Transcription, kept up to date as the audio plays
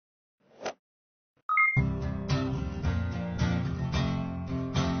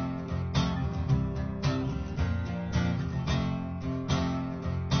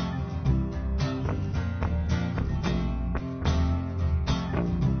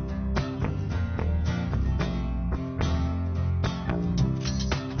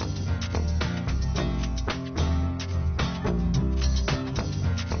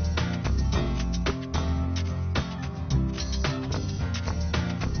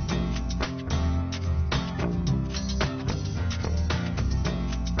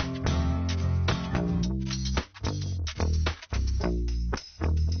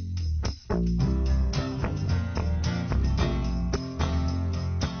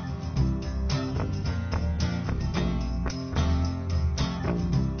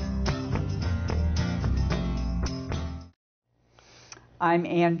I'm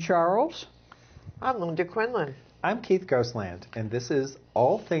Ann Charles. I'm Linda Quinlan. I'm Keith Ghostland, and this is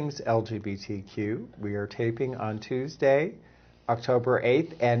All Things LGBTQ. We are taping on Tuesday, October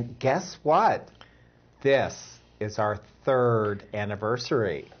 8th, and guess what? This is our 3rd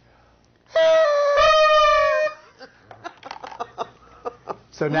anniversary.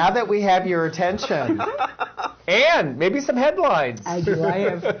 So now that we have your attention, and maybe some headlines. I do. I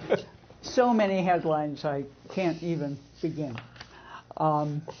have so many headlines I can't even begin.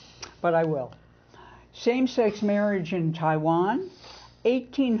 But I will. Same-sex marriage in Taiwan,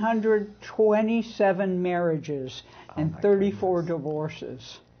 1,827 marriages and 34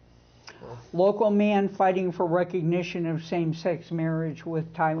 divorces. Local man fighting for recognition of same-sex marriage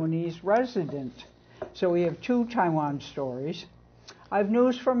with Taiwanese resident. So we have 2 Taiwan stories. I have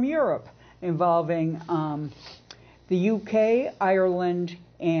news from Europe involving the UK, Ireland,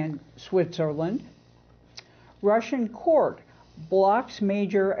 and Switzerland. Russian court blocks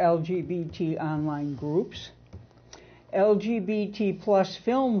major LGBT online groups. LGBT plus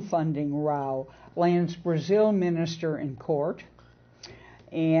film funding row lands Brazil minister in court.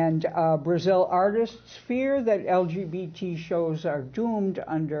 And Brazil artists fear that LGBT shows are doomed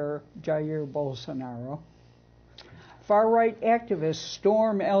under Jair Bolsonaro. Far-right activists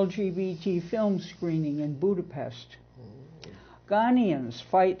storm LGBT film screening in Budapest. Ghanaians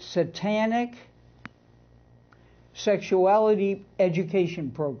fight satanic sexuality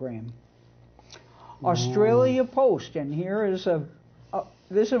education program. Australia Post, and here is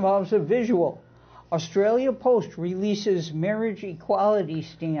this involves a visual. Australia Post releases marriage equality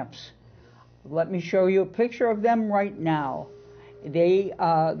stamps. Let me show you a picture of them right now.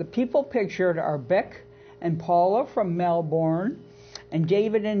 The people pictured are Beck and Paula from Melbourne, and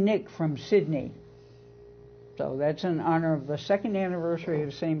David and Nick from Sydney. So that's in honor of the 2nd anniversary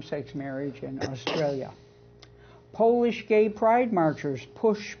of same-sex marriage in Australia. Polish gay pride marchers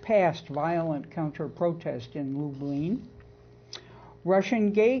push past violent counter-protest in Lublin.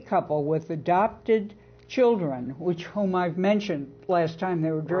 Russian gay couple with adopted children, whom I've mentioned last time,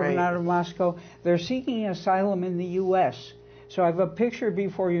 they were driven out of Moscow. They're seeking asylum in the U.S. So I have a picture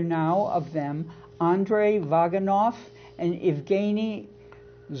before you now of them, Andrei Vaganov and Evgeny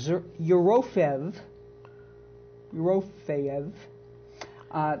Eurofeyev.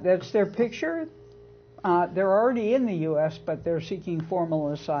 That's their picture. They're already in the U.S., but they're seeking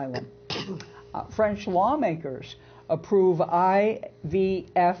formal asylum. French lawmakers approve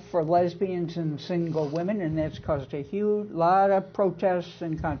IVF for lesbians and single women, and that's caused a lot of protests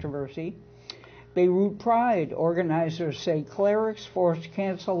and controversy. Beirut Pride organizers say clerics forced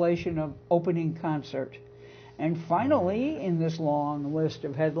cancellation of opening concert. And finally, in this long list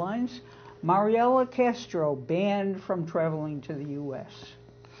of headlines, Mariela Castro banned from traveling to the U.S.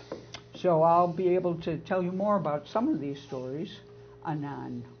 So I'll be able to tell you more about some of these stories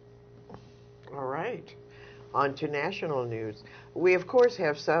anon. All right. On to national news. We, of course,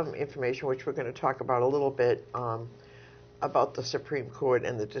 have some information which we're going to talk about a little bit about the Supreme Court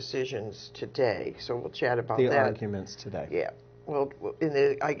and the decisions today. So we'll chat about that. The arguments today. Yeah. Well,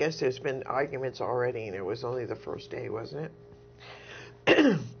 I guess there's been arguments already, and it was only the first day, wasn't it?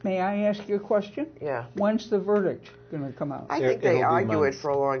 May I ask you a question? Yeah. When's the verdict going to come out? I think they argue it for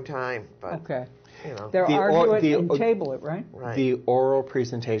a long time, but okay. You know. They'll argue it and table it, right? Right. The oral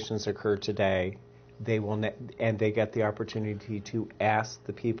presentations occur today. They will, and they get the opportunity to ask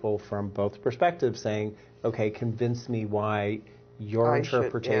the people from both perspectives, saying, "Okay, convince me why your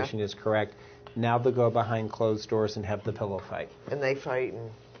interpretation is correct." Now they'll go behind closed doors and have the pillow fight. And they fight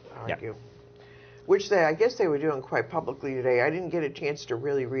and argue. Yeah. Which I guess they were doing quite publicly today. I didn't get a chance to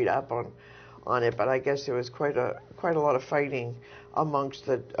really read up on it, but I guess there was quite a lot of fighting amongst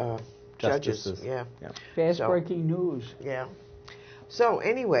the judges. Yeah. Fast-breaking news. Yeah. So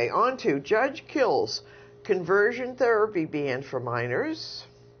anyway, on to Judge Kills conversion therapy ban for minors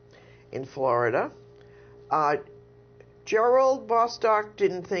in Florida. Gerald Bostock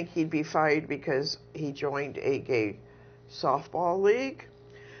didn't think he'd be fired because he joined a gay softball league.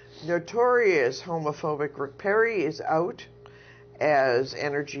 Notorious homophobic Rick Perry is out as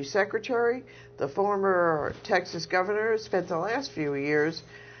Energy Secretary. The former Texas governor spent the last few years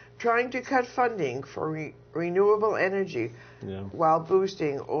trying to cut funding for renewable energy while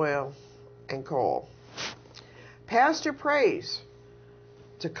boosting oil and coal. Pastor prays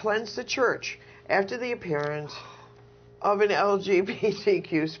to cleanse the church after the appearance of an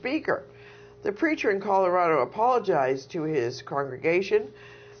LGBTQ speaker. The preacher in Colorado apologized to his congregation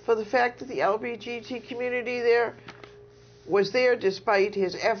for the fact that the LGBT community there was there despite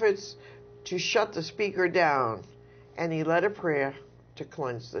his efforts to shut the speaker down, and he led a prayer to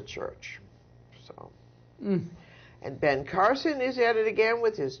cleanse the church. So, And Ben Carson is at it again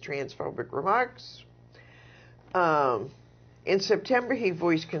with his transphobic remarks. In September, he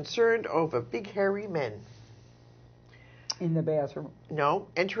voiced concern over big hairy men. In the bathroom. No,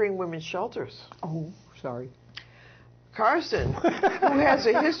 entering women's shelters. Oh, sorry. Carson, who has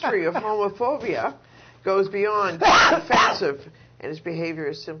a history of homophobia, goes beyond offensive, and his behavior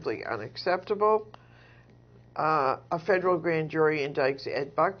is simply unacceptable. A federal grand jury indicts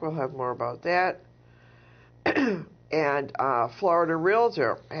Ed Buck. We'll have more about that. And Florida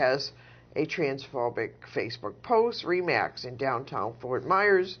Realtor has a transphobic Facebook post. Remax in downtown Fort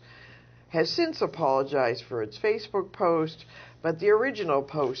Myers has since apologized for its Facebook post, but the original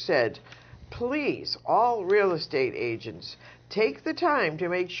post said, "Please, all real estate agents, take the time to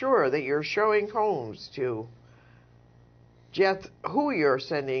make sure that you're showing homes to who you're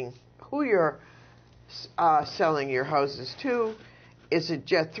selling your houses to. Is it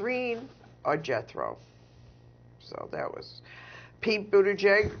Jethreen or Jethro?" So that was Pete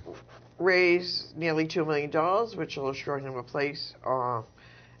Buttigieg raised nearly $2 million, which will assure him a place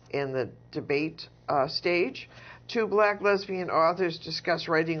in the debate stage. 2 black lesbian authors discuss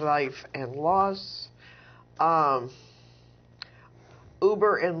writing life and loss.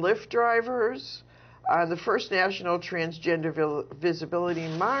 Uber and Lyft drivers on the first National Transgender Visibility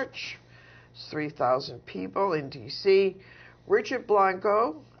March. 3,000 people in D.C. Richard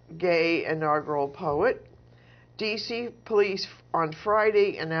Blanco, gay inaugural poet. D.C. police on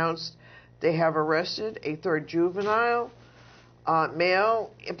Friday announced they have arrested a third juvenile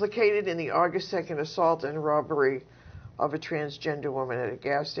male implicated in the August 2nd assault and robbery of a transgender woman at a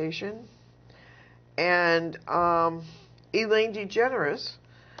gas station. And Ellen DeGeneres.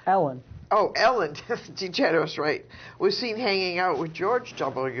 Ellen DeGeneres, right, was seen hanging out with George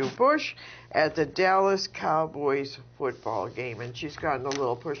W. Bush at the Dallas Cowboys football game. And she's gotten a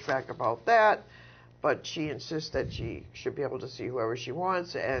little pushback about that, but she insists that she should be able to see whoever she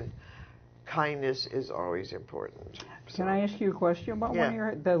wants, and kindness is always important. Can I ask you a question about one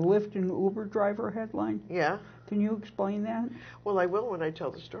of the Lyft and Uber driver headline? Yeah. Can you explain that? Well, I will when I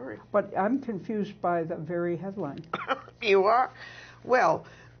tell the story. But I'm confused by the very headline. You are? Well,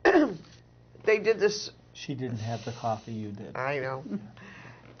 they did this. She didn't have the coffee you did. I know.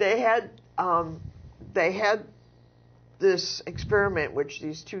 They had this experiment, which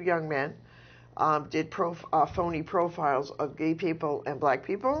these 2 young men did phony profiles of gay people and black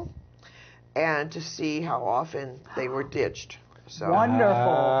people, and to see how often they were ditched. So. Wonderful.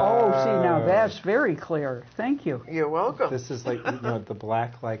 Oh, see, now that's very clear. Thank you. You're welcome. This is like the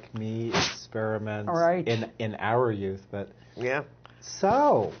Black Like Me experiment right. in our youth, but yeah.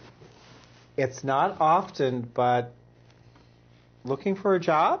 So it's not often, but looking for a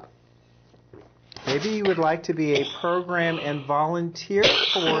job? Maybe you would like to be a program and volunteer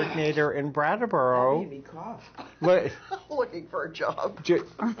coordinator in Brattleboro. That made me cough. Looking for a job.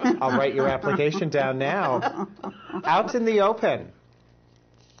 I'll write your application down now. Out in the Open.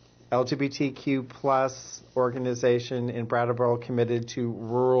 LGBTQ plus organization in Brattleboro committed to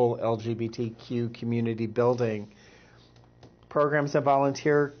rural LGBTQ community building. Programs and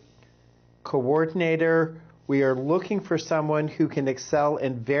volunteer coordinator. We are looking for someone who can excel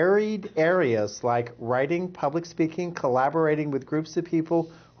in varied areas like writing, public speaking, collaborating with groups of people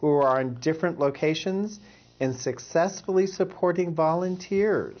who are on different locations, and successfully supporting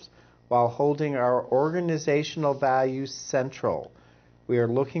volunteers while holding our organizational values central. We are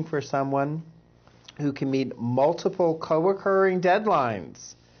looking for someone who can meet multiple co-occurring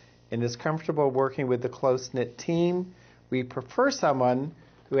deadlines and is comfortable working with a close-knit team. We prefer someone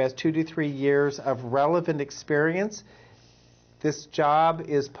who has 2 to 3 years of relevant experience. This job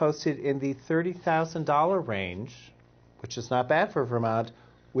is posted in the $30,000 range, which is not bad for Vermont,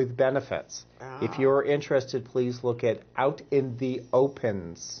 with benefits. If you're interested, please look at Out in the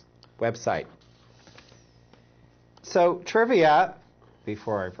Open's website. So, trivia,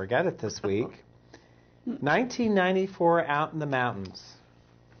 before I forget it this week, 1994 Out in the Mountains.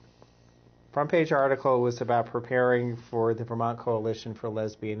 Front page article was about preparing for the Vermont Coalition for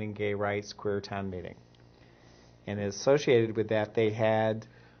Lesbian and Gay Rights Queer Town Meeting. And associated with that, they had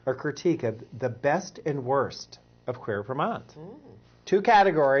a critique of the best and worst of Queer Vermont. 2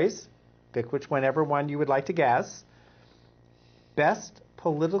 categories. Pick whichever one you would like to guess. Best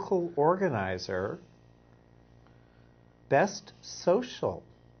political organizer. Best social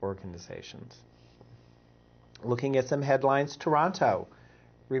organizations. Looking at some headlines, Toronto.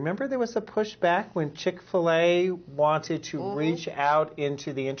 Remember there was a pushback when Chick-fil-A wanted to reach out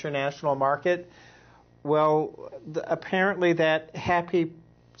into the international market? Well, apparently that Happy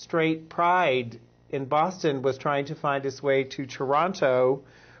Straight Pride in Boston was trying to find its way to Toronto,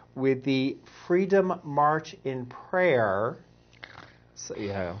 with the Freedom March in Prayer,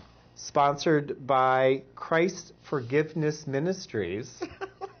 sponsored by Christ Forgiveness Ministries.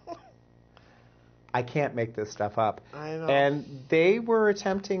 I can't make this stuff up. I know. And they were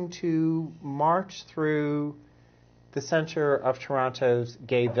attempting to march through the center of Toronto's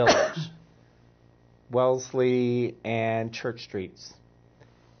gay village, Wellesley and Church Streets.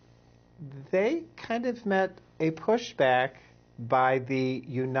 They kind of met a pushback by the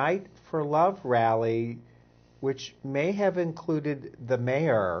Unite for Love rally, which may have included the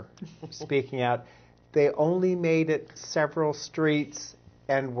mayor speaking out. They only made it several streets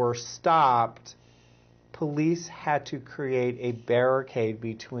and were stopped. Police had to create a barricade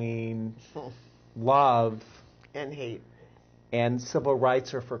between love and hate. And civil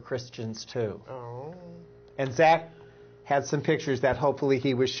rights are for Christians too. Oh. And Zach had some pictures that hopefully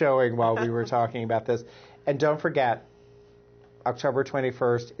he was showing while we were talking about this. And don't forget, October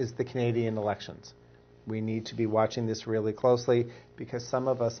 21st is the Canadian elections. We need to be watching this really closely because some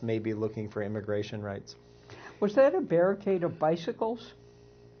of us may be looking for immigration rights. Was that a barricade of bicycles?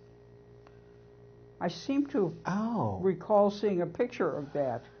 I seem to recall seeing a picture of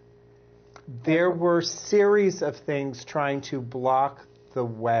that. There were series of things trying to block the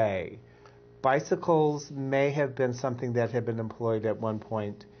way. Bicycles may have been something that had been employed at one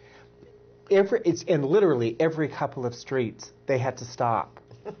point. And literally every couple of streets they had to stop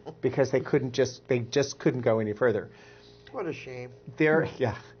because they just couldn't go any further. What a shame.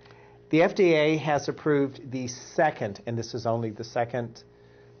 The FDA has approved the second, and this is only the second,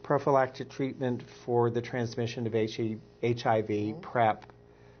 prophylactic treatment for the transmission of HIV, PrEP.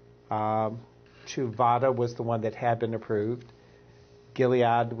 Truvada was the one that had been approved.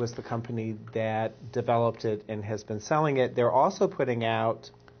 Gilead was the company that developed it and has been selling it. They're also putting out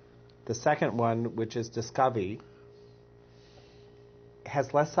the second one, which is Descovy,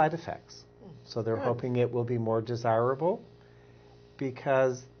 has less side effects. So they're hoping it will be more desirable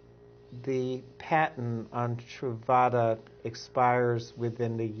because the patent on Truvada expires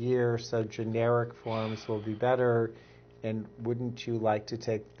within a year, so generic forms will be better. And wouldn't you like to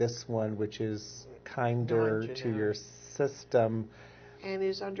take this one, which is kinder to your system? And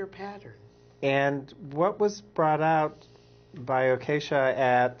is under pattern. And what was brought out by Okesha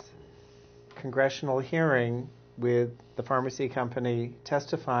at congressional hearing with the pharmacy company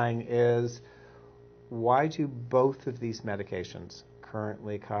testifying is, why do both of these medications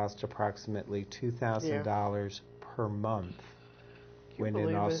currently cost approximately $2,000 per month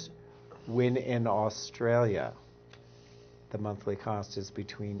when in Australia the monthly cost is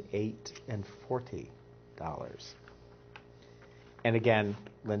between $8 and $40? And again,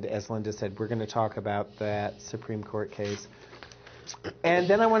 as Linda said, we're going to talk about that Supreme Court case. And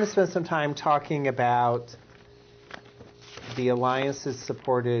then I want to spend some time talking about the Alliance's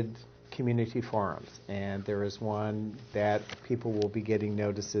supported community forums. And there is one that people will be getting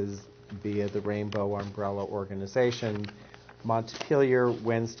notices via the Rainbow Umbrella Organization. Montpelier,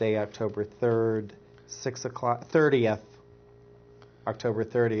 Wednesday, October 3rd, 30th, October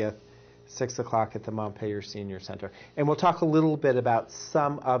 30th, 6 o'clock at the Montpelier Senior Center. And we'll talk a little bit about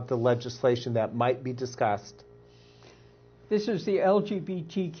some of the legislation that might be discussed. This is the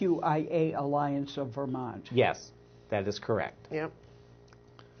LGBTQIA Alliance of Vermont. Yes, that is correct. Yep.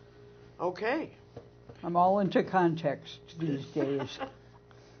 Okay. I'm all into context these days.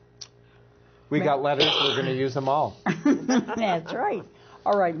 We got letters, we're going to use them all. That's right.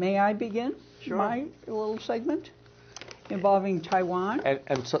 All right, may I begin my little segment involving Taiwan?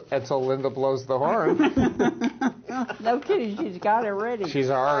 And so Linda blows the horn. No kidding, she's got it ready. She's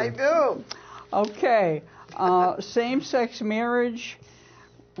hard. I do. Okay. Same-sex marriage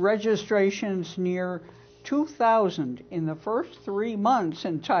registrations near 2,000 in the first 3 months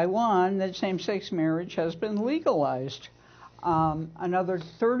in Taiwan that same-sex marriage has been legalized. Another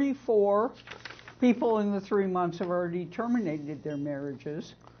 34 people in the 3 months have already terminated their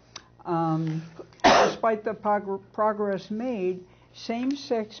marriages. Despite the progress made,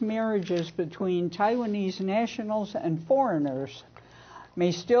 same-sex marriages between Taiwanese nationals and foreigners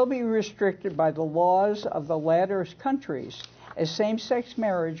may still be restricted by the laws of the latter's countries, as same-sex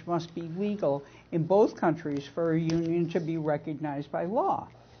marriage must be legal in both countries for a union to be recognized by law.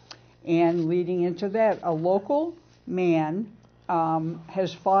 And leading into that, a local man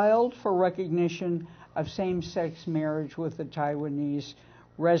has filed for recognition of same-sex marriage with a Taiwanese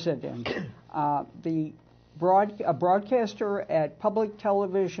resident. A broadcaster at public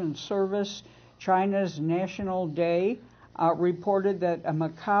television service China's National Day reported that a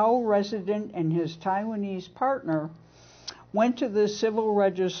Macau resident and his Taiwanese partner went to the civil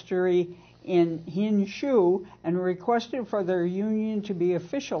registry in Hinshu and requested for their union to be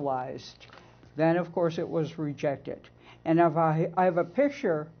officialized. Then, of course, it was rejected. And I have a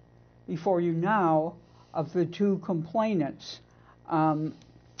picture before you now of the two complainants.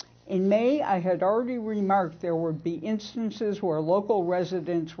 In May, I had already remarked there would be instances where local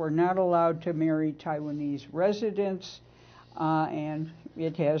residents were not allowed to marry Taiwanese residents, and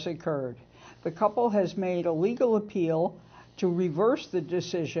it has occurred. The couple has made a legal appeal to reverse the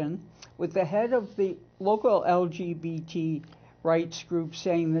decision, with the head of the local LGBT rights group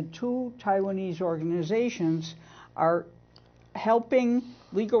saying the two Taiwanese organizations are helping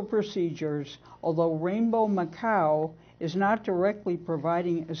legal procedures, although Rainbow Macau is not directly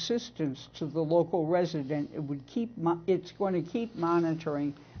providing assistance to the local resident. It's going to keep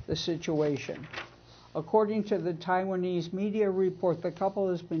monitoring the situation. According to the Taiwanese media report, the couple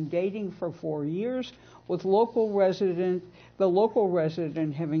has been dating for 4 years, with the local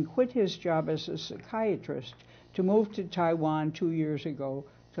resident having quit his job as a psychiatrist to move to Taiwan 2 years ago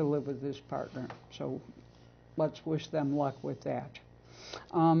to live with his partner. So let's wish them luck with that.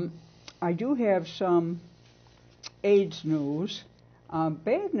 I do have some AIDS news,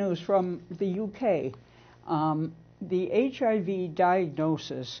 bad news from the UK. The HIV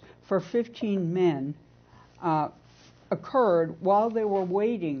diagnosis for 15 men occurred while they were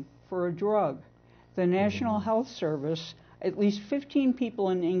waiting for a drug. The National Health Service, at least 15 people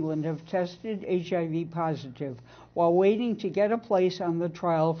in England have tested HIV positive while waiting to get a place on the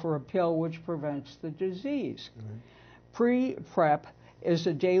trial for a pill which prevents the disease. Pre-PrEP is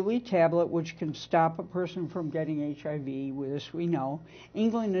a daily tablet which can stop a person from getting HIV. This we know.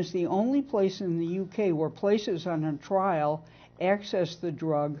 England is the only place in the UK where places on a trial access the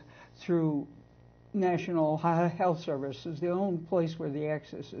drug through National Health Service. It's the only place where the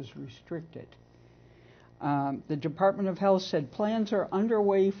access is restricted. The Department of Health said plans are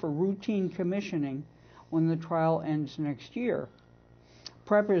underway for routine commissioning when the trial ends next year.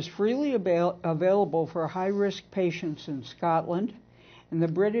 PrEP is freely available for high-risk patients in Scotland, and the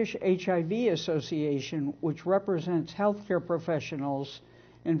British HIV Association, which represents healthcare professionals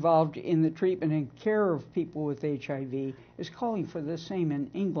involved in the treatment and care of people with HIV, is calling for the same in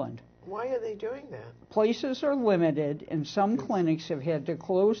England. Why are they doing that? Places are limited, and some clinics have had to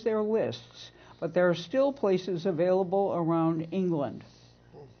close their lists, but there are still places available around England.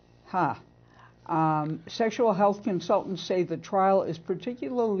 Sexual health consultants say the trial is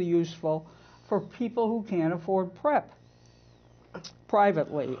particularly useful for people who can't afford PrEP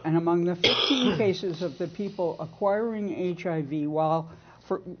privately. And among the 15 cases of the people acquiring HIV while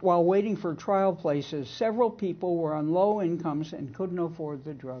waiting for trial places, several people were on low incomes and couldn't afford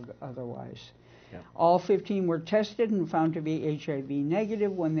the drug otherwise. Yeah. All 15 were tested and found to be HIV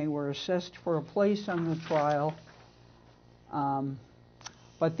negative when they were assessed for a place on the trial.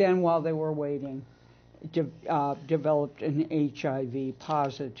 But then while they were waiting, developed an HIV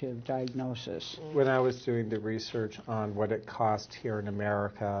positive diagnosis. When I was doing the research on what it cost here in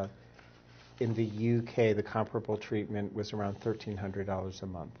America, in the UK, the comparable treatment was around $1,300 a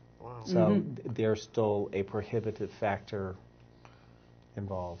month. Wow. So there's still a prohibitive factor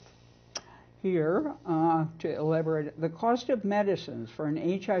involved. Here, to elaborate, the cost of medicines for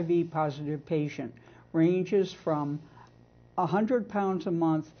an HIV positive patient ranges from £100 a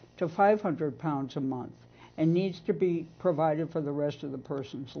month to £500 a month and needs to be provided for the rest of the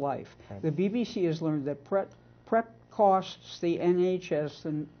person's life. Right. The BBC has learned that PrEP costs the NHS,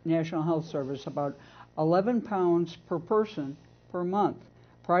 the National Health Service, about £11 per person per month.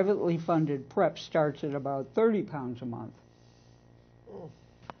 Privately funded PrEP starts at about £30 a month.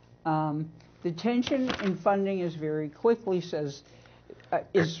 The tension in funding is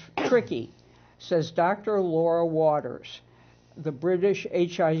tricky, says Dr. Laura Waters, the British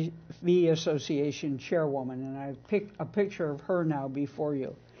HIV Association chairwoman, and I've picked a picture of her now before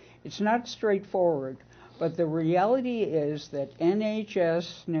you. It's not straightforward, but the reality is that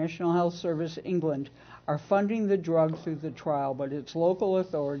NHS, National Health Service England, are funding the drug through the trial, but it's local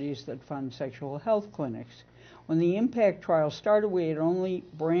authorities that fund sexual health clinics. When the IMPACT trial started, we had only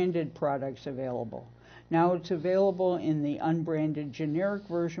branded products available. Now it's available in the unbranded generic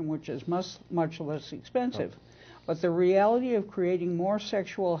version, which is much less expensive. But the reality of creating more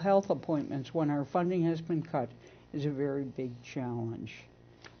sexual health appointments when our funding has been cut is a very big challenge.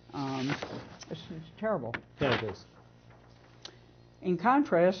 It's terrible. Yeah, it is. In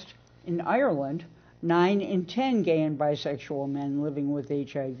contrast, in Ireland, 9 in 10 gay and bisexual men living with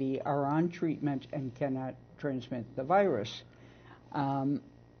HIV are on treatment and cannot transmit the virus. Almost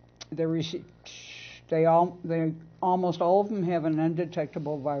all of them have an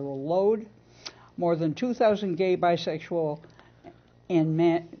undetectable viral load. More than 2,000 gay, bisexual, and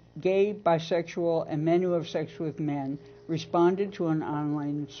gay, bisexual, and men who have sex with men responded to an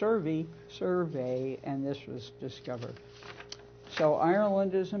online survey, and this was discovered. So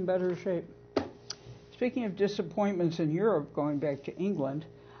Ireland is in better shape. Speaking of disappointments in Europe, going back to England,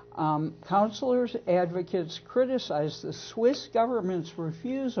 counselors, advocates criticized the Swiss government's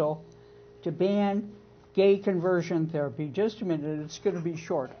refusal to ban gay conversion therapy. Just a minute, it's going to be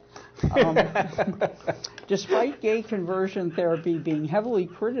short. Despite gay conversion therapy being heavily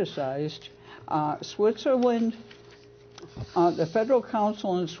criticized, Switzerland, the Federal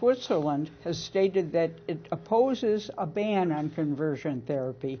Council in Switzerland has stated that it opposes a ban on conversion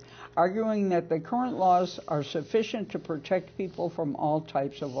therapy, arguing that the current laws are sufficient to protect people from all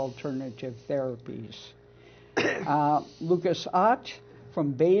types of alternative therapies. Lucas Ott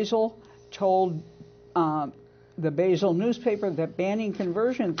from Basel told the Basel newspaper that banning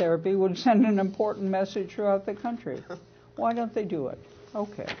conversion therapy would send an important message throughout the country. Why don't they do it?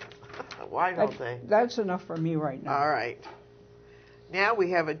 Okay. Why don't they? That's enough for me right now. All right. Now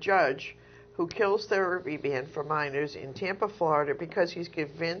we have a judge who kills therapy ban for minors in Tampa, Florida, because he's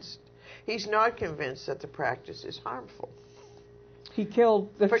not convinced that the practice is harmful. He killed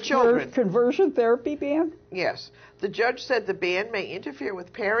the For children. Conversion therapy ban? Yes. The judge said the ban may interfere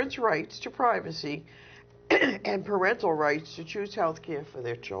with parents' rights to privacy and parental rights to choose health care for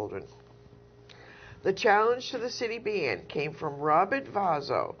their children. The challenge to the city ban came from Robert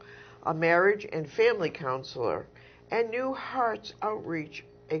Vazzo, a marriage and family counselor, and New Hearts Outreach,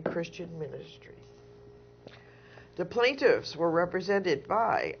 a Christian ministry. The plaintiffs were represented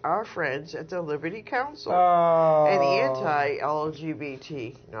by our friends at the Liberty Council, an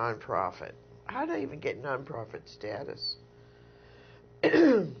anti-LGBT nonprofit. How did I even get nonprofit status?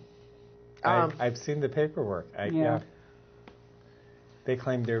 I've seen the paperwork. Yeah. They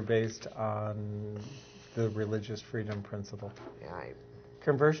claim they're based on the religious freedom principle. Yeah.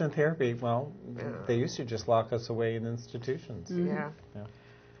 Conversion therapy, well, they used to just lock us away in institutions. Mm-hmm. Yeah.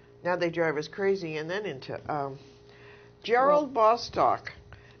 Now they drive us crazy. And then into Gerald Bostock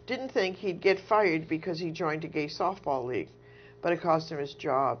didn't think he'd get fired because he joined a gay softball league, but it cost him his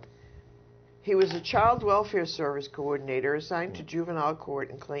job. He was a child welfare service coordinator assigned to juvenile court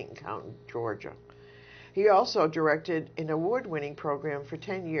in Clayton County, Georgia. He also directed an award-winning program for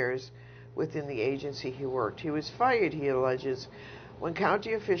 10 years within the agency he worked. He was fired, he alleges, when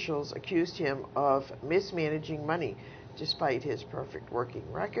county officials accused him of mismanaging money despite his perfect working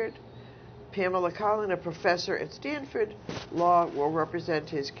record. Pamela Collin, a professor at Stanford Law, will represent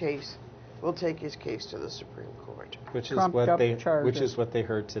his case, will take his case to the Supreme Court. Which is what they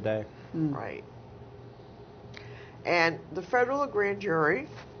heard today. Mm. Right. And the federal grand jury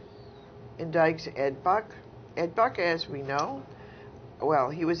indicts Ed Buck. Ed Buck, as we know, well,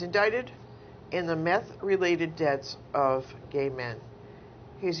 he was indicted in the meth-related deaths of gay men.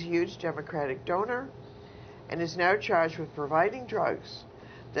 He's a huge Democratic donor and is now charged with providing drugs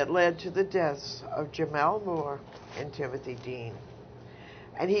that led to the deaths of Jamel Moore and Timothy Dean.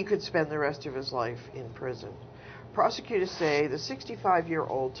 And he could spend the rest of his life in prison. Prosecutors say the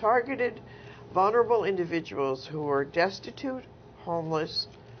 65-year-old targeted vulnerable individuals who were destitute, homeless,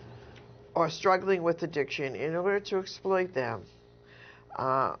 or struggling with addiction in order to exploit them.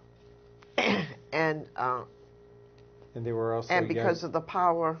 And they were also because of the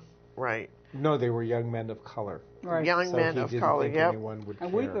power, right? No, they were young men of color. Right. Young men of color, yep.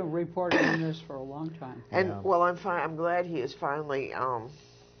 And we've been reporting on this for a long time. And well, I'm glad he is finally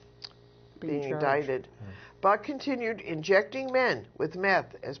being indicted. Yeah. Buck continued injecting men with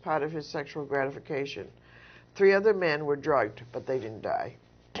meth as part of his sexual gratification. 3 other men were drugged, but they didn't die.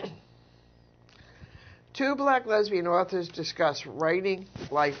 2 black lesbian authors discuss writing,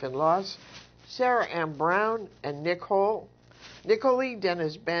 life, and loss. Sarah M. Brown and Nicole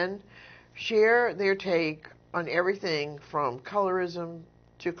Dennis Ben share their take on everything from colorism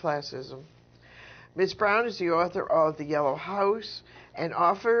to classism. Ms. Brown is the author of The Yellow House and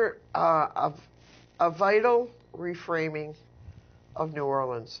author of A Vital Reframing of New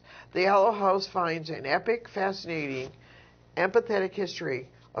Orleans. The Yellow House finds an epic, fascinating, empathetic history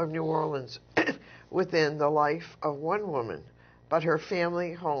of New Orleans within the life of one woman, but her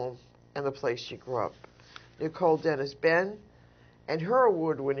family, home, and the place she grew up. Nicole Dennis Ben and her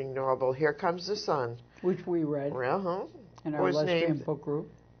award-winning novel, Here Comes the Sun, which we read in our was lesbian named book group,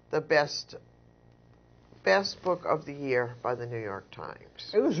 the best book of the year by the New York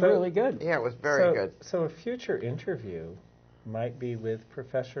Times. It was really good. Yeah, it was very good. So a future interview might be with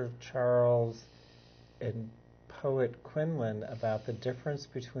Professor Charles and poet Quinlan about the difference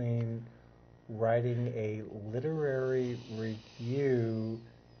between writing a literary review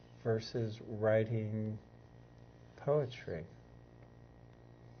versus writing poetry.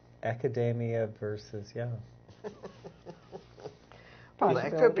 Academia versus, Well,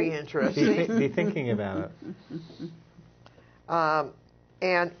 that could be interesting. Be thinking about it.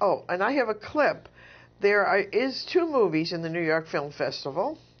 And I have a clip. There is 2 movies in the New York Film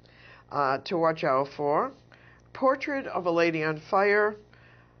Festival to watch out for. Portrait of a Lady on Fire.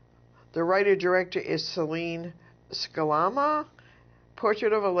 The writer-director is Celine Scalama.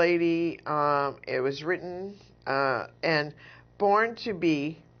 Portrait of a Lady, it was written and Born to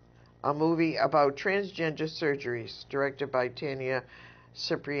Be, a movie about transgender surgeries, directed by Tania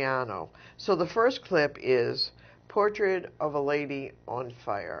Cipriano. So the first clip is Portrait of a Lady on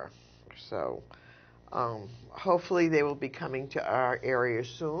Fire. So hopefully they will be coming to our area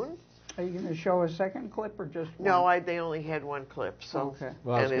soon. Are you going to show a second clip or just one? No, they only had one clip. So okay.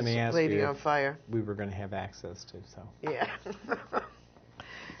 Well, I was going to ask Lady you on Fire. We were going to have access to, so. Yeah.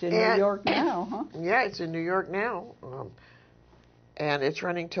 It's in New York now, huh? Yeah, it's in New York now. And it's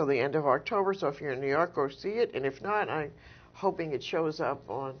running till the end of October, so if you're in New York, go see it. And if not, I'm hoping it shows up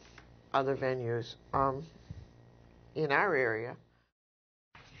on other venues in our area.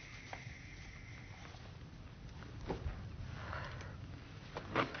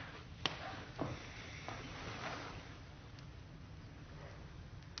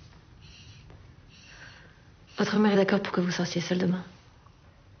 Votre mère est d'accord pour que vous sortiez seule demain.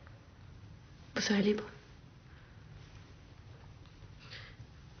 Vous serez libre.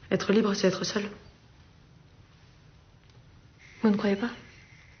 Être libre, c'est être seul. Vous ne croyez pas?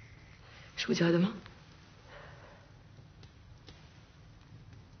 Je vous dirai demain.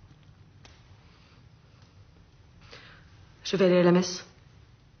 Je vais aller à la messe.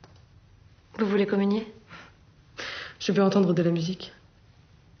 Vous voulez communier? Je veux entendre de la musique.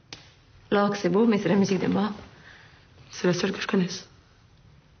 L'orgue, c'est beau, mais c'est la musique des morts. C'est la seule que je connaisse.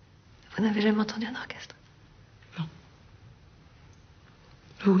 Vous n'avez jamais entendu un orchestre? Non.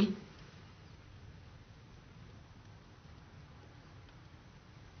 Oui.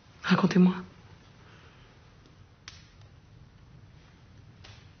 Racontez-moi.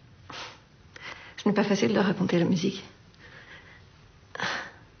 Ce n'est pas facile de raconter la musique.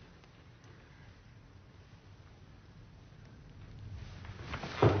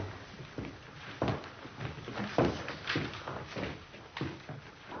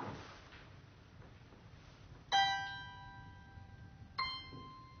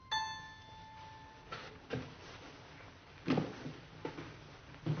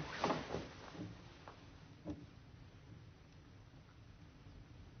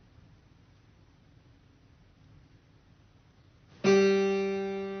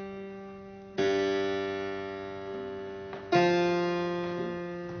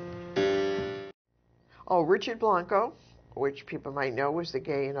 Oh, Richard Blanco, which people might know was the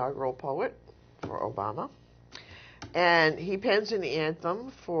gay inaugural poet for Obama. And he pens an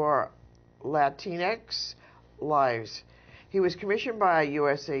anthem for Latinx lives. He was commissioned by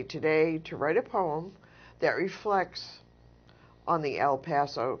USA Today to write a poem that reflects on the El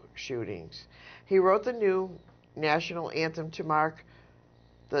Paso shootings. He wrote the new national anthem to mark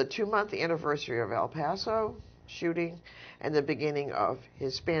the 2-month anniversary of El Paso shooting and the beginning of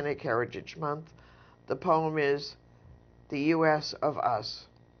Hispanic Heritage Month. The poem is The U.S. of Us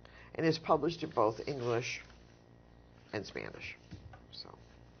and is published in both English and Spanish. So.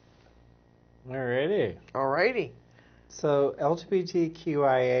 Alrighty. So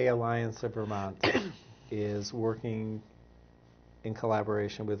LGBTQIA Alliance of Vermont is working in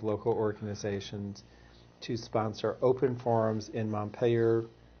collaboration with local organizations to sponsor open forums in Montpelier,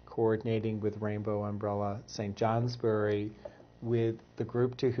 coordinating with Rainbow Umbrella St. Johnsbury, with the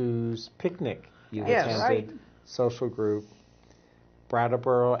group to whose picnic you attended, right. social group,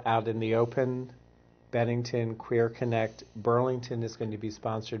 Brattleboro Out in the Open, Bennington Queer Connect. Burlington is going to be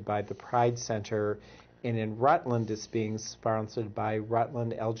sponsored by the Pride Center, and in Rutland it's being sponsored by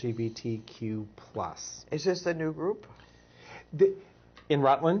Rutland LGBTQ+. Is this the new group? In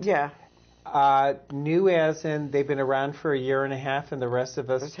Rutland? Yeah. New as in they've been around for a year and a half, and the rest of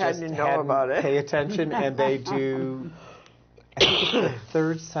us just hadn't about it. pay attention, and they do, I think it's the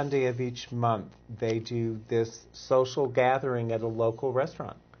third Sunday of each month, they do this social gathering at a local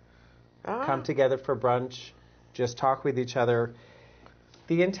restaurant. Come together for brunch, just talk with each other.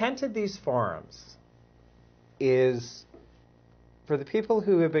 The intent of these forums is for the people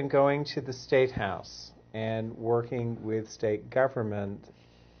who have been going to the State House and working with state government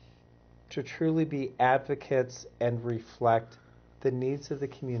to truly be advocates and reflect the needs of the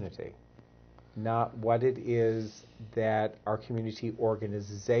community, not what it is that our community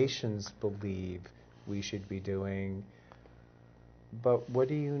organizations believe we should be doing, but what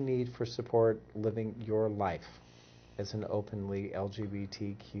do you need for support living your life? as an openly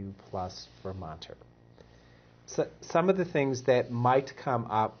LGBTQ plus Vermonter. So some of the things that might come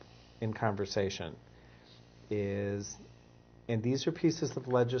up in conversation is, and these are pieces of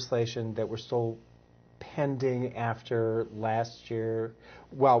legislation that were still pending after last year,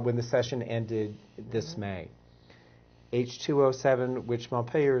 well, when the session ended this May. H207, which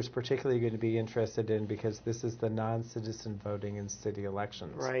Montpelier is particularly going to be interested in because this is the non-citizen voting in city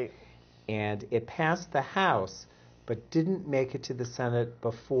elections. Right. And it passed the House, but didn't make it to the Senate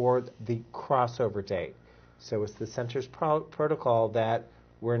before the crossover date. So it's the Center's protocol that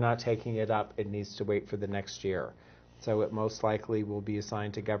we're not taking it up. It needs to wait for the next year. So it most likely will be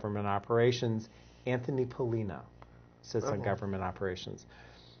assigned to government operations. Anthony Polina sits on government operations.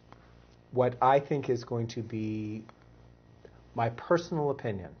 What I think is going to be my personal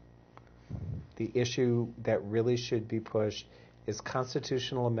opinion, the issue that really should be pushed is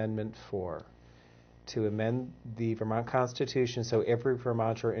Constitutional Amendment 4, to amend the Vermont Constitution so every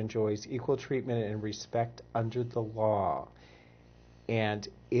Vermonter enjoys equal treatment and respect under the law. And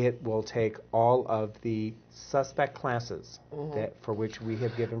it will take all of the suspect classes that for which we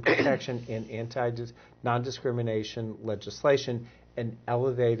have given protection in non-discrimination legislation and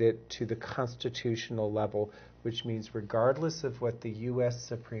elevate it to the constitutional level, which means regardless of what the U.S.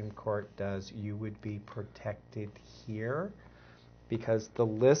 Supreme Court does, you would be protected here, because the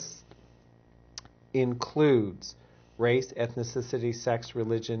list includes race, ethnicity, sex,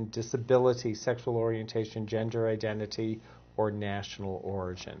 religion, disability, sexual orientation, gender identity, or national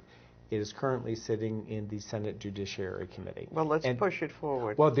origin. It is currently sitting in the Senate Judiciary Committee. Well, let's push it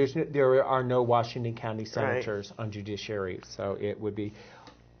forward. Well, there are no Washington County senators on judiciary, so it would be.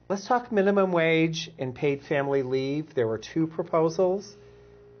 Let's talk minimum wage and paid family leave. There were two proposals.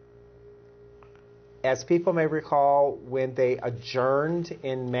 As people may recall, when they adjourned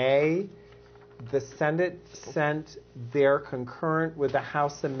in May, the Senate sent their concurrent with the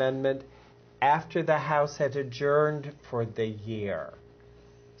House amendment after the House had adjourned for the year.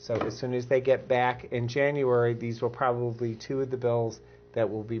 So as soon as they get back in January, these will probably two of the bills that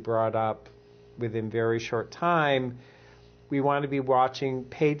will be brought up within very short time. We want to be watching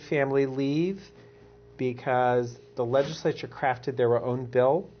paid family leave because the legislature crafted their own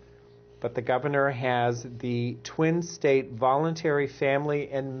bill, but the governor has the Twin State Voluntary Family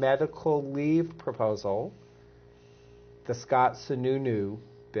and Medical Leave proposal, the Scott Sununu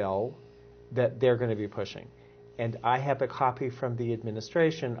bill, that they're going to be pushing. And I have a copy from the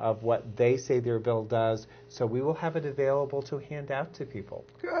administration of what they say their bill does, so we will have it available to hand out to people.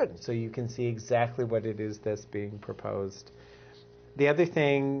 Good. So you can see exactly what it is that's being proposed. The other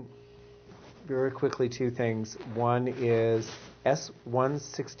thing, very quickly, two things. One is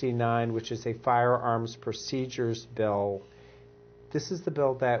S-169, which is a firearms procedures bill. This is the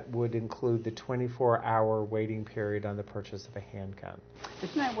bill that would include the 24-hour waiting period on the purchase of a handgun.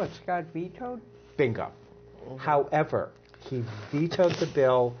 Isn't that what Scott vetoed? Bingo. However, he vetoed the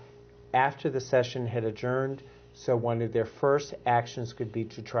bill after the session had adjourned, so one of their first actions could be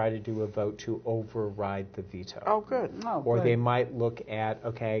to try to do a vote to override the veto. Oh, good. Oh, Or good. they might look at,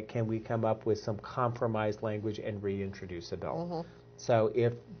 okay, can we come up with some compromise language and reintroduce a bill? So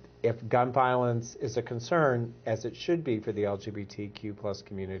if gun violence is a concern, as it should be for the LGBTQ plus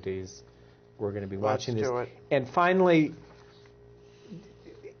communities, we're going to be watching this. Let's do it. And finally,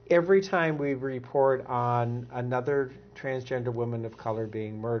 every time we report on another transgender woman of color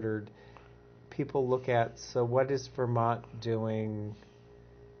being murdered, people look at, so what is Vermont doing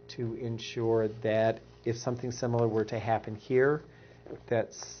to ensure that if something similar were to happen here,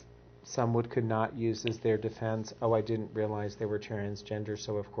 that someone could not use as their defense, oh, I didn't realize they were transgender,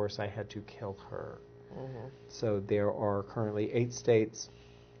 so of course I had to kill her. So there are currently 8 states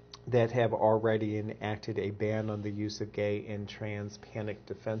that have already enacted a ban on the use of gay and trans panic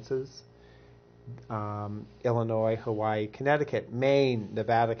defenses. Illinois, Hawaii, Connecticut, Maine,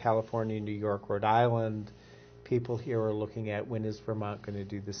 Nevada, Columbia, New York, Rhode Island. People here are looking at when is Vermont going to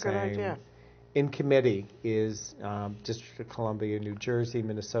do the same. Good idea. In committee is District of Columbia, New Jersey,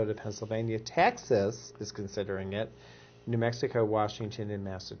 Minnesota, Pennsylvania, Texas is considering it, New Mexico, Washington, and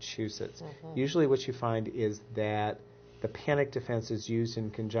Massachusetts. Usually what you find is that the panic defense is used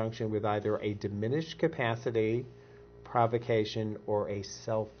in conjunction with either a diminished capacity, provocation, or a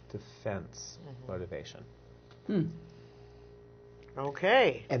self-defense motivation.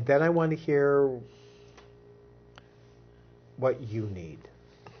 Okay. And then I want to hear what you need.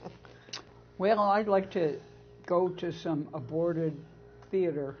 Well, I'd like to go to some aborted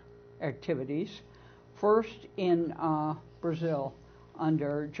theater activities. First in Brazil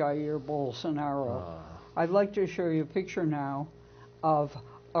under Jair Bolsonaro. I'd like to show you a picture now of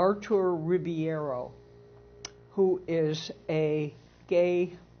Arthur Ribeiro. who is a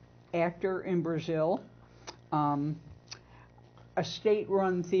gay actor in Brazil. A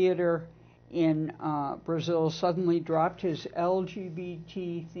state-run theater in Brazil suddenly dropped his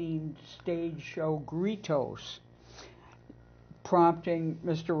LGBT-themed stage show Gritos, prompting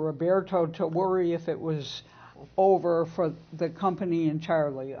Mr. Roberto to worry if it was over for the company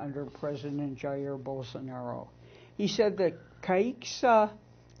entirely under President Jair Bolsonaro. He said that Caixa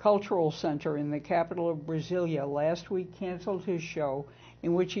Cultural Center in the capital of Brasilia last week canceled his show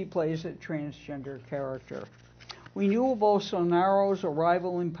in which he plays a transgender character. We knew Bolsonaro's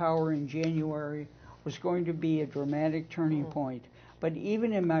arrival in power in January was going to be a dramatic turning point, but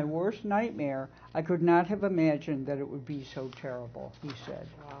even in my worst nightmare, I could not have imagined that it would be so terrible, he said.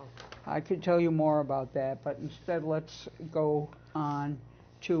 Wow. I could tell you more about that, but instead let's go on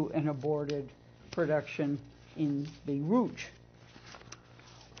to an aborted production in Beirut,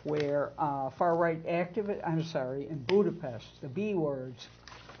 where far-right activists, in Budapest, the B words,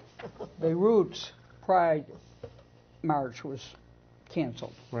 Beirut's Pride March was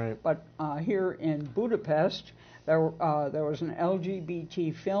canceled. Right. But here in Budapest, there was an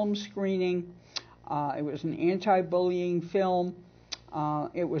LGBT film screening. It was an anti-bullying film.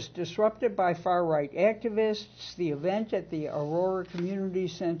 It was disrupted by far-right activists. The event at the Aurora Community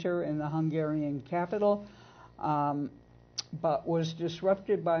Center in the Hungarian capital, but was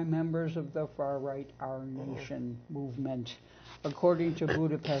disrupted by members of the far-right Our Nation movement. According to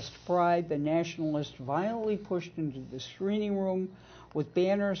Budapest Pride, the nationalists violently pushed into the screening room with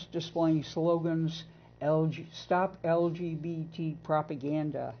banners displaying slogans, Stop LGBT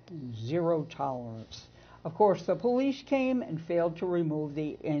propaganda and zero tolerance. Of course, the police came and failed to remove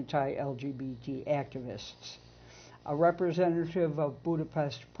the anti-LGBT activists. A representative of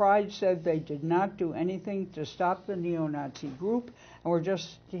Budapest Pride said they did not do anything to stop the neo-Nazi group and were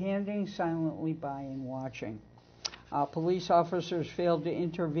just standing silently by and watching. Police officers failed to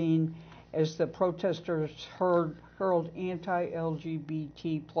intervene as the protesters hurled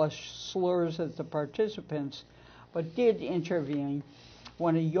anti-LGBT plus slurs at the participants, but did intervene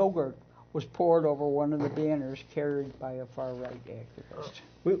when a yogurt was poured over one of the banners carried by a far-right activist.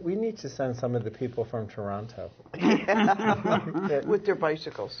 We need to send some of the people from Toronto. With their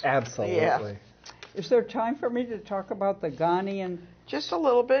bicycles. Absolutely. Yeah. Is there time for me to talk about the Ghanaian? Just a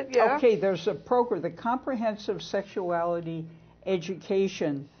little bit, yeah. Okay, there's a program, the Comprehensive Sexuality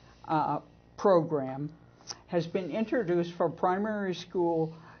Education program has been introduced for primary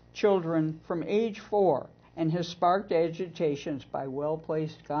school children from age 4 and has sparked agitations by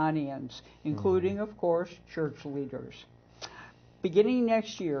well-placed Ghanaians, including, of course, church leaders. Beginning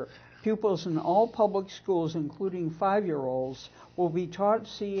next year, pupils in all public schools, including 5-year-olds, will be taught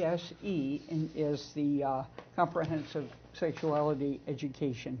CSE, is the Comprehensive Sexuality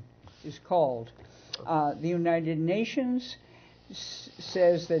Education is called. The United Nations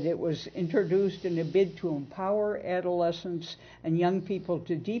says that it was introduced in a bid to empower adolescents and young people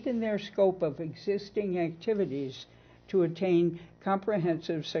to deepen their scope of existing activities to attain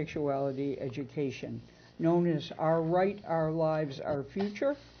comprehensive sexuality education, known as Our Right, Our Lives, Our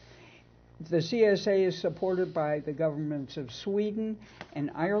Future. The CSA is supported by the governments of Sweden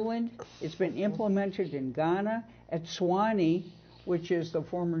and Ireland. It's been implemented in Ghana, at Swanee, which is the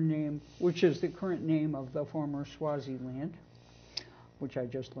current name of the former Swaziland, which I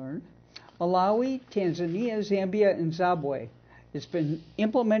just learned. Malawi, Tanzania, Zambia, and Zimbabwe. It's been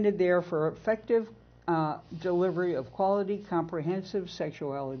implemented there for effective delivery of quality, comprehensive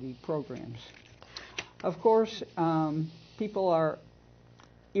sexuality programs. Of course, people are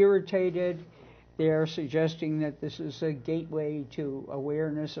irritated. They're suggesting that this is a gateway to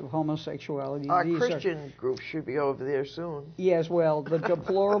awareness of homosexuality. Our Christian group should be over there soon. Yes, well, the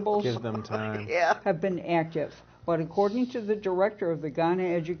deplorables Give them time. have been active. But according to the director of the Ghana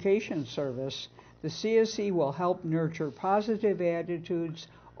Education Service, the CSE will help nurture positive attitudes,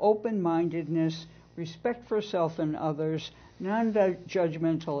 open-mindedness, respect for self and others,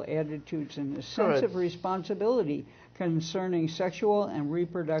 non-judgmental attitudes, and a sense of responsibility concerning sexual and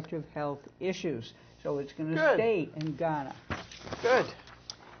reproductive health issues. So it's going to stay in Ghana. Good.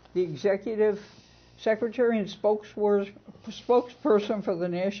 The executive secretary and spokesperson for the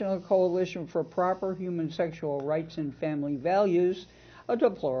National Coalition for Proper Human Sexual Rights and Family Values, a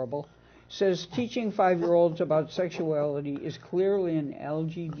deplorable, says teaching 5-year-olds about sexuality is clearly an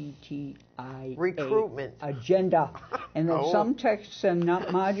LGBTI recruitment agenda, and that some texts and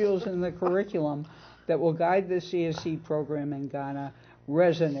modules in the curriculum that will guide the CSE program in Ghana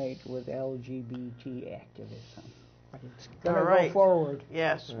resonate with LGBT activism. It's going to All right. go forward.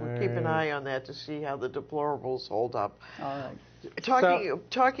 Yes, we'll keep an eye on that to see how the deplorables hold up. All right.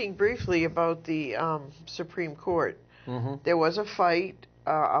 Talking briefly about the Supreme Court, there was a fight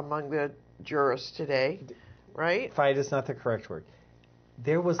among the jurists today, right? Fight is not the correct word.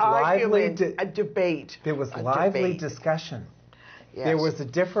 There was a debate. There was lively discussion. Yes. There was a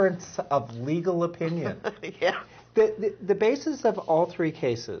difference of legal opinion. Yeah. The basis of all three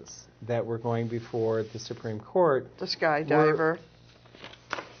cases that were going before the Supreme Court, the skydiver,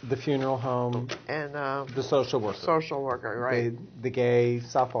 the funeral home, and the social worker, right? The gay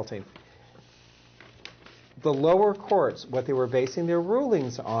softball team. The lower courts, what they were basing their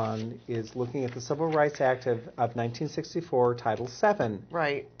rulings on is looking at the Civil Rights Act of 1964, Title VII.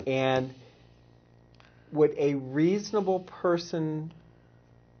 Right. And would a reasonable person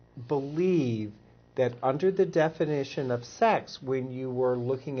believe that under the definition of sex, when you were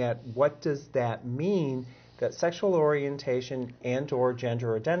looking at what does that mean, that sexual orientation and or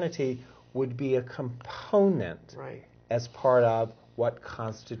gender identity would be a component as part of what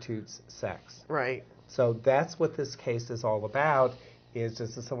constitutes sex. Right. So that's what this case is all about, is the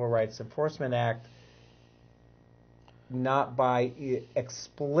Civil Rights Enforcement Act, not by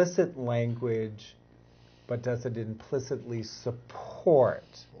explicit language, but does it implicitly support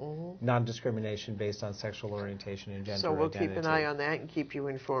non-discrimination based on sexual orientation and gender identity. So we'll keep an eye on that and keep you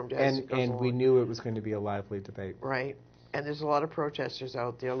informed as it goes And along. we knew it was going to be a lively debate. Right. And there's a lot of protesters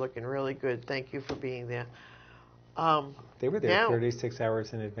out there looking really good. Thank you for being there. They were there 36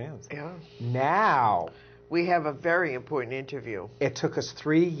 hours in advance. Yeah. Now, we have a very important interview. It took us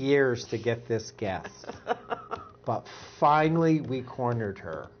 3 years to get this guest, but finally we cornered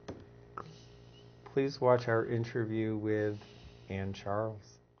her. Please watch our interview with Ann Charles.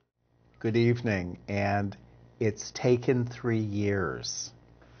 Good evening, and it's taken 3 years.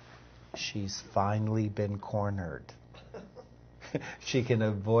 She's finally been cornered. She can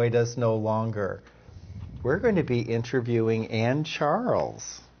avoid us no longer. We're going to be interviewing Ann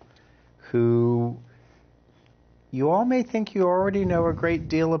Charles, who you all may think you already know a great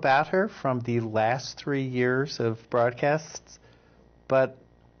deal about her from the last 3 years of broadcasts, but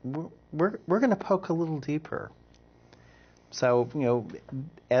we're going to poke a little deeper. So,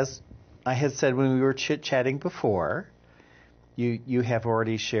 as I had said when we were chit-chatting before, you have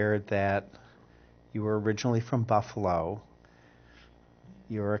already shared that you were originally from Buffalo.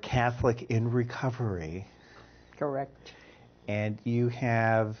 You're a Catholic in recovery. Correct. And you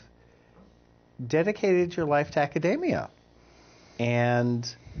have dedicated your life to academia. And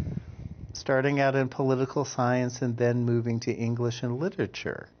starting out in political science and then moving to English and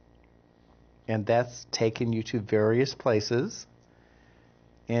literature. And that's taken you to various places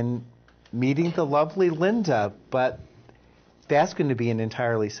and meeting the lovely Linda, but that's going to be an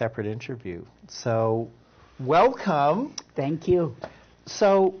entirely separate interview. So, welcome. Thank you.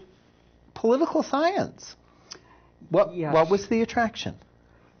 So, political science. What was the attraction?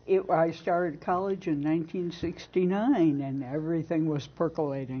 I started college in 1969, and everything was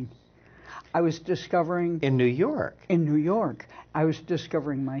percolating. I was discovering... In New York? In New York. I was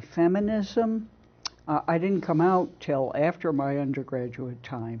discovering my feminism. I didn't come out till after my undergraduate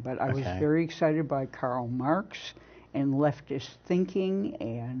time, but I was very excited by Karl Marx and leftist thinking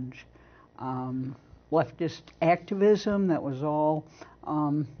and leftist activism that was all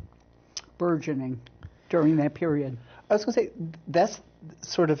burgeoning during that period. I was going to say, that's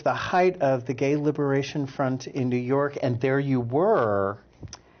sort of the height of the Gay Liberation Front in New York, and there you were.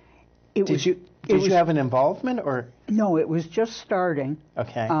 Did you have an involvement, or? No, it was just starting.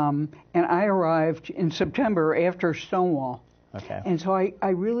 Okay. And I arrived in September after Stonewall. Okay. And so I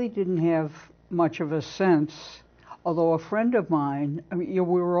really didn't have much of a sense, although a friend of mine, we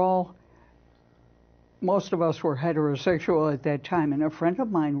were all, most of us were heterosexual at that time, and a friend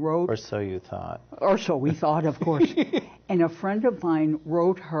of mine wrote... Or so you thought. Or so we thought, of course. And a friend of mine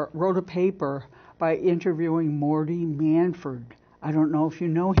wrote a paper by interviewing Morty Manford. I don't know if you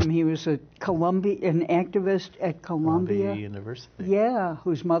know him. He was an activist at Columbia University. Yeah,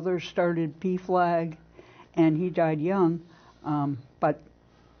 whose mother started PFLAG, and he died young. But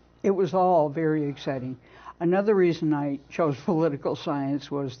it was all very exciting. Another reason I chose political science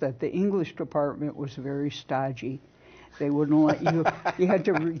was that the English department was very stodgy. They wouldn't let you, you had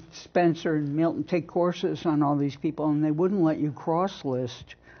to read Spencer and Milton, take courses on all these people, and they wouldn't let you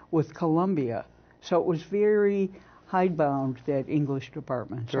cross-list with Columbia. So it was very hidebound, that English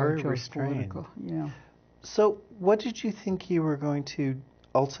department. Very restrained. Yeah. So what did you think you were going to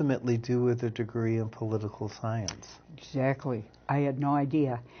ultimately do with a degree in political science? Exactly. I had no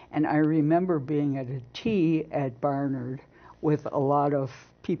idea. And I remember being at a tea at Barnard with a lot of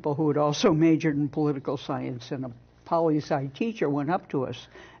people who had also majored in political science, and a poli-sci teacher went up to us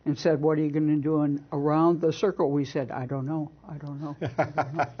and said, "What are you going to do around the circle?" We said, "I don't know. I don't know." I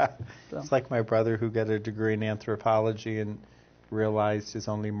don't know. So. It's like my brother who got a degree in anthropology and realized his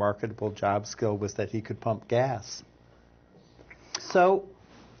only marketable job skill was that he could pump gas. So,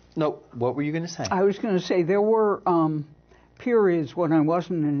 no, what were you going to say? I was going to say there were periods when I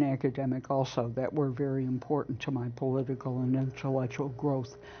wasn't an academic also that were very important to my political and intellectual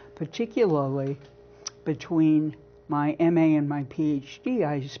growth, particularly between my MA and my PhD.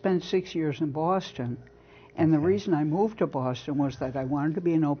 I spent 6 years in Boston, and the reason I moved to Boston was that I wanted to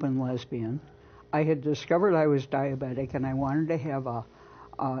be an open lesbian. I had discovered I was diabetic, and I wanted to have a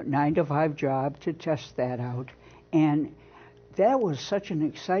 9-to-5 job to test that out. And that was such an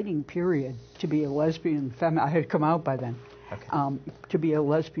exciting period to be a lesbian feminist. I had come out by then. Okay. To be a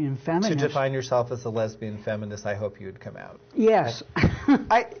lesbian feminist. To define yourself as a lesbian feminist, I hope you would come out. Yes.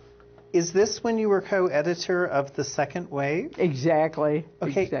 Is this when you were co-editor of The Second Wave? Exactly.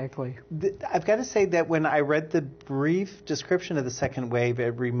 Okay. Exactly. I've got to say that when I read the brief description of The Second Wave,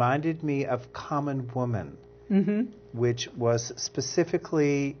 it reminded me of Common Woman, which was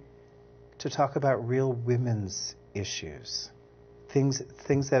specifically to talk about real women's issues, things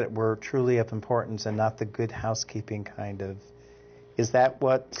that were truly of importance and not the good housekeeping kind of. Is that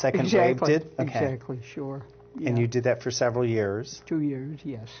what Second Wave did? Okay. Exactly, sure. Yeah. And you did that for several years? 2 years,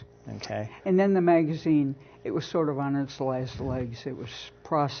 yes. Okay. And then the magazine, it was sort of on its last legs. It was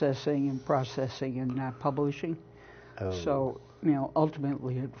processing and not publishing. Oh. So,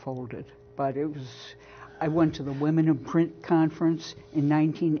 ultimately it folded. But I went to the Women in Print Conference in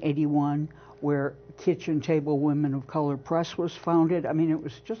 1981, where Kitchen Table Women of Color Press was founded. I mean, it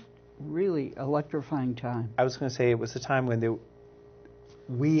was just really electrifying time. I was going to say it was a time when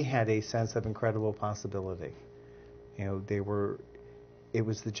we had a sense of incredible possibility. It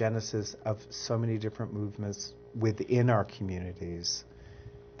was the genesis of so many different movements within our communities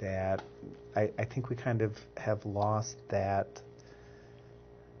that I think we kind of have lost that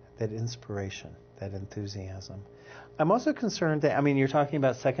inspiration, that enthusiasm. I'm also concerned that, you're talking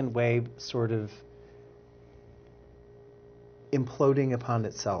about Second Wave sort of imploding upon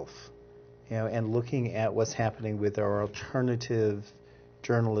itself, and looking at what's happening with our alternative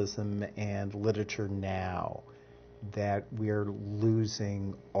journalism and literature now, that we're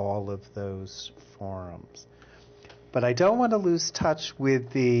losing all of those forums. But I don't want to lose touch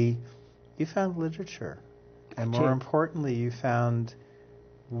with you found literature. And more importantly, you found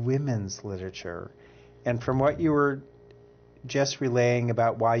women's literature. And from what you were just relaying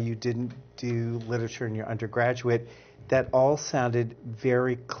about why you didn't do literature in your undergraduate, that all sounded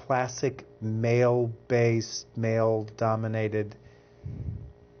very classic male-based, male-dominated.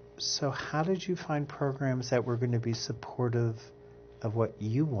 So how did you find programs that were going to be supportive of what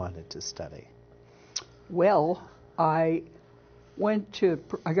you wanted to study? Well, I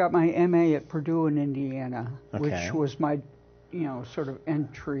got my MA at Purdue in Indiana, which was my, sort of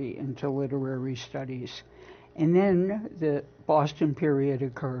entry into literary studies. And then the Boston period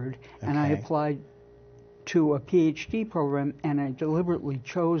occurred, and I applied to a PhD program, and I deliberately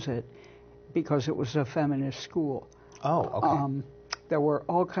chose it because it was a feminist school. Oh, okay. There were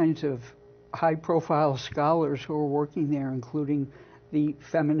all kinds of high-profile scholars who were working there, including the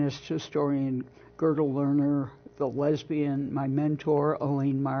feminist historian Gerda Lerner, the lesbian, my mentor,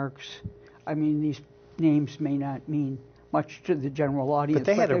 Elaine Marks. These names may not mean much to the general audience. But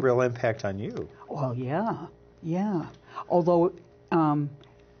they had a real impact on you. Well, yeah. Although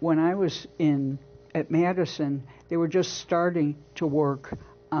when I was at Madison, they were just starting to work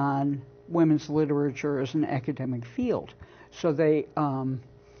on women's literature as an academic field. So they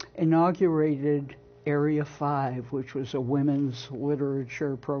inaugurated Area 5, which was a women's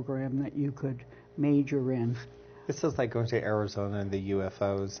literature program that you could major in. This is like going to Arizona and the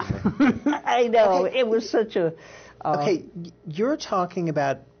UFOs. I know. Okay. It was such a... okay, you're talking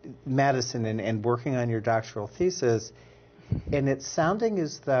about Madison and working on your doctoral thesis, and it's sounding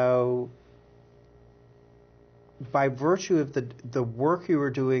as though by virtue of the work you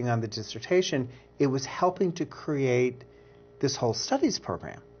were doing on the dissertation, it was helping to create this whole studies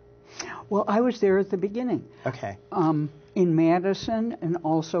program. Well, I was there at the beginning. Okay. In Madison and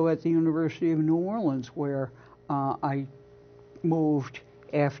also at the University of New Orleans, where I moved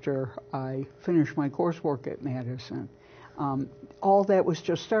after I finished my coursework at Madison. All that was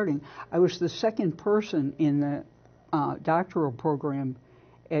just starting. I was the second person in the doctoral program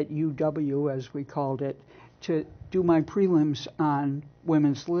at UW, as we called it, to do my prelims on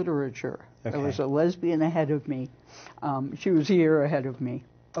women's literature. Okay. There was a lesbian ahead of me. She was a year ahead of me.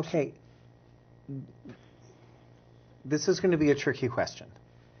 Okay. This is going to be a tricky question.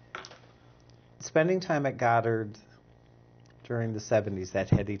 Spending time at Goddard, during the 70s, that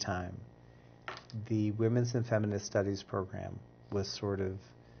heady time, the Women's and Feminist Studies program was sort of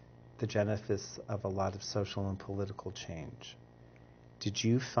the genesis of a lot of social and political change. Did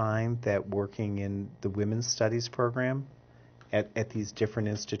you find that working in the Women's Studies program at these different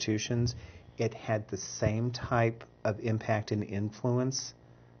institutions, it had the same type of impact and influence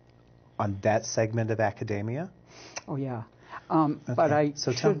on that segment of academia? Oh, yeah. Okay. But I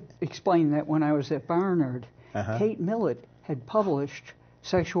So should explain that when I was at Barnard, Kate Millett had published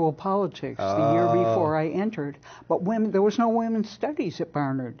Sexual Politics the year before I entered. But there was no women's studies at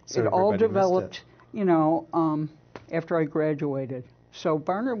Barnard. So it all everybody missed developed, you know, after I graduated. So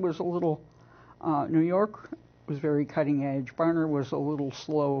Barnard was a little, New York was very cutting edge. Barnard was a little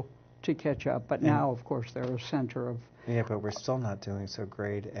slow to catch up. But now, of course, they're a center of... Yeah, but we're still not doing so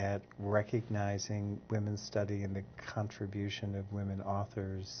great at recognizing women's study and the contribution of women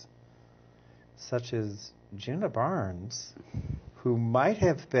authors, such as Gina Barnes, who might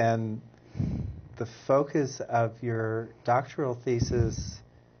have been the focus of your doctoral thesis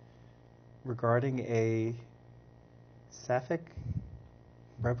regarding a Sapphic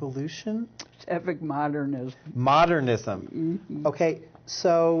revolution? Sapphic modernism. Modernism. Mm-hmm. Okay,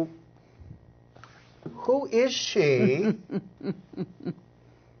 so who is she?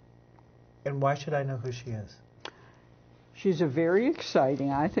 And why should I know who she is? She's a very exciting,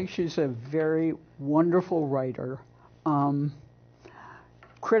 I think she's a very wonderful writer.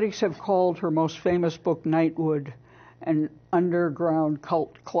 Critics have called her most famous book, Nightwood, an underground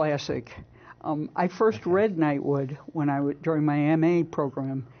cult classic. I first read Nightwood during my MA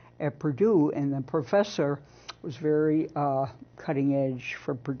program at Purdue, and the professor was very cutting edge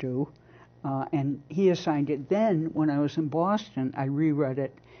for Purdue, and he assigned it. Then, when I was in Boston, I reread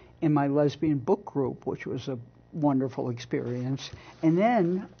it in my lesbian book group, which was a wonderful experience. And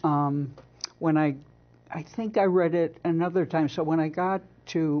then, when I think I read it another time. So when I got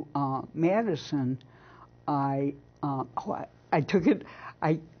to Madison, I took it.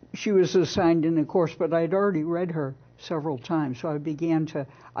 She was assigned in the course, but I'd already read her several times. So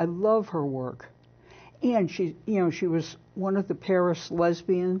I love her work. And she was one of the Paris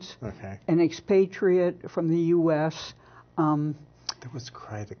lesbians, an expatriate from the U.S. There was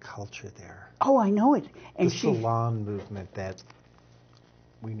quite a culture there. Oh, I know it. And the salon movement that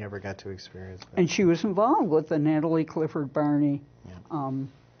we never got to experience. And she was involved with the Natalie Clifford Barney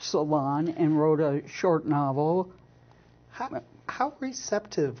salon and wrote a short novel. How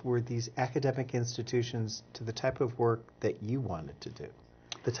receptive were these academic institutions to the type of work that you wanted to do,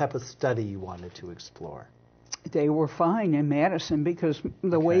 the type of study you wanted to explore? They were fine in Madison because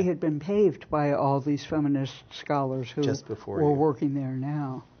the way had been paved by all these feminist scholars who were working there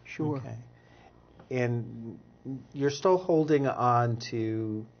now. Sure. Okay. And you're still holding on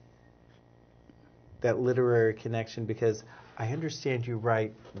to that literary connection because I understand you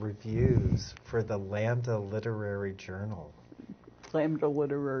write reviews for the Lambda Literary Journal. Lambda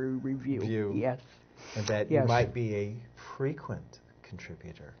Literary Review. Yes. And that you might be a frequent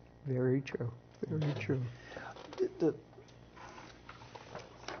contributor. Very true. Very true.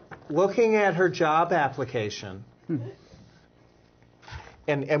 Looking at her job application,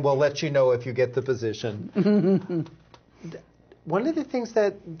 and we'll let you know if you get the position. One of the things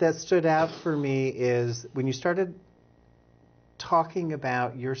that stood out for me is when you started talking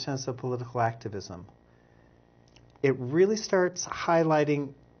about your sense of political activism, it really starts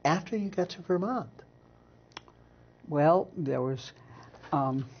highlighting after you got to Vermont. Well, there was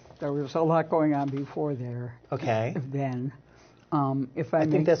a lot going on before there. Okay. Then, I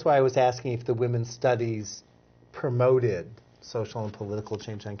think that's why I was asking if the women's studies promoted social and political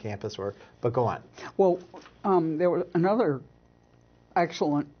change on campus, but go on. Well, there was another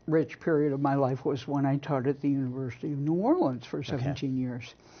excellent, rich period of my life was when I taught at the University of New Orleans for 17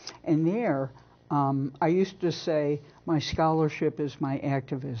 years. And there, I used to say my scholarship is my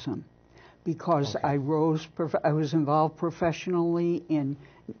activism because I was involved professionally in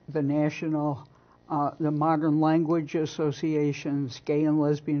the national, the Modern Language Association's Gay and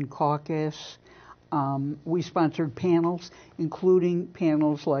Lesbian Caucus. We sponsored panels, including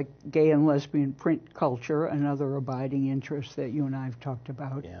panels like gay and lesbian print culture, another abiding interest that you and I have talked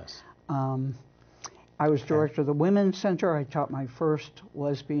about. Yes. I was director of the Women's Center. I taught my first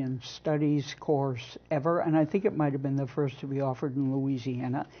lesbian studies course ever, and I think it might have been the first to be offered in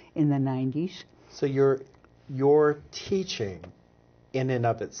Louisiana in the 90s. So your teaching, in and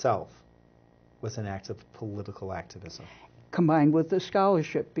of itself, was an act of political activism. Combined with the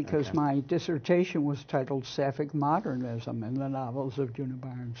scholarship, because my dissertation was titled Sapphic Modernism in the novels of Juna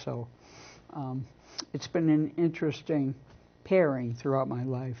Barnes. So it's been an interesting pairing throughout my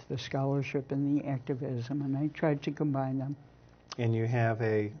life, the scholarship and the activism, and I tried to combine them. And you have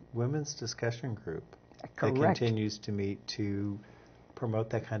a women's discussion group Correct. that continues to meet to promote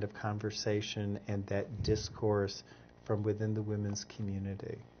that kind of conversation and that discourse from within the women's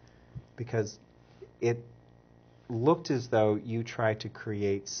community. Because it looked as though you tried to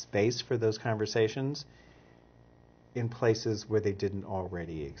create space for those conversations in places where they didn't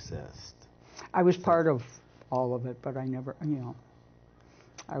already exist. I was part of all of it, but I never,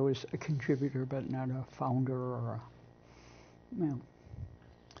 I was a contributor, but not a founder or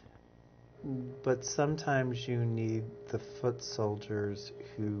But sometimes you need the foot soldiers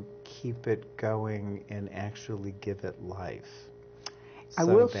who keep it going and actually give it life.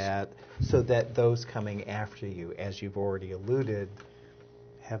 So that those coming after you, as you've already alluded,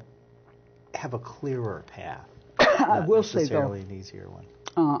 have a clearer path. I will say, though, necessarily an easier one.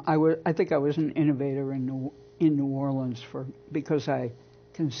 I think I was an innovator in New Orleans because I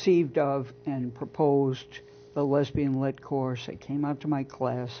conceived of and proposed the lesbian-led course. I came out to my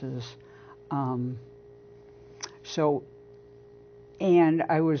classes. And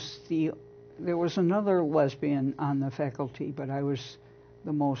there was another lesbian on the faculty, but I was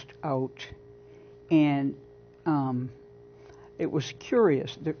the most out. And it was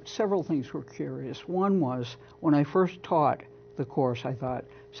curious. Several things were curious. One was, when I first taught the course, I thought,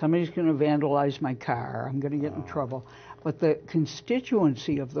 somebody's going to vandalize my car. I'm going to get in trouble. But the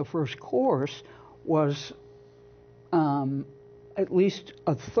constituency of the first course was at least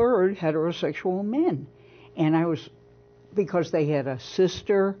a third heterosexual men. And because they had a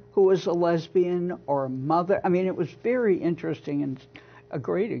sister who was a lesbian or a mother. I mean, it was very interesting and a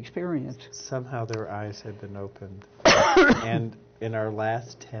great experience. Somehow their eyes had been opened. And in our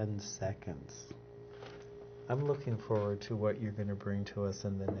last 10 seconds, I'm looking forward to what you're going to bring to us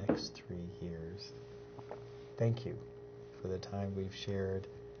in the next 3 years. Thank you for the time we've shared.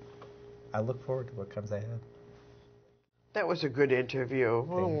 I look forward to what comes ahead. That was a good interview.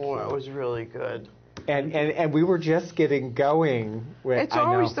 That was really good. And we were just getting going. It's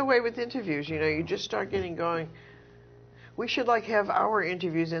always the way with interviews. You just start getting going. We should have our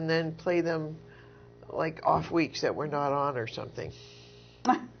interviews and then play them off weeks that we're not on or something.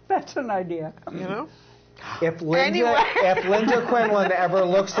 That's an idea. If Linda Quinlan ever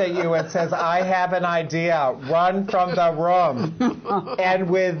looks at you and says, "I have an idea," run from the room. And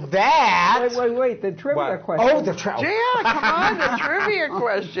with that... Wait, the trivia question. Oh, the trivia. Yeah, come on, the trivia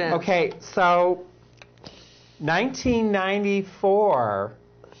question. Okay, so 1994,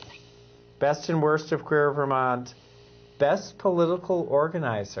 Best and Worst of Queer Vermont, Best Political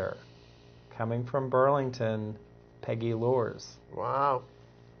Organizer, coming from Burlington, Peggy Lures. Wow.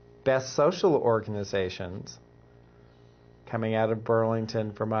 Best Social Organizations, coming out of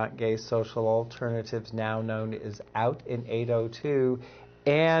Burlington, Vermont Gay Social Alternatives, now known as Out in 802,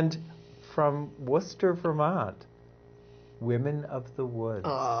 and from Worcester, Vermont, Women of the Woods.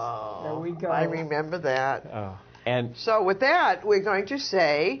 Oh, there we go. I remember that. Oh, and so with that, we're going to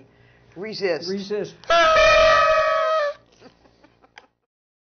say, resist. Resist.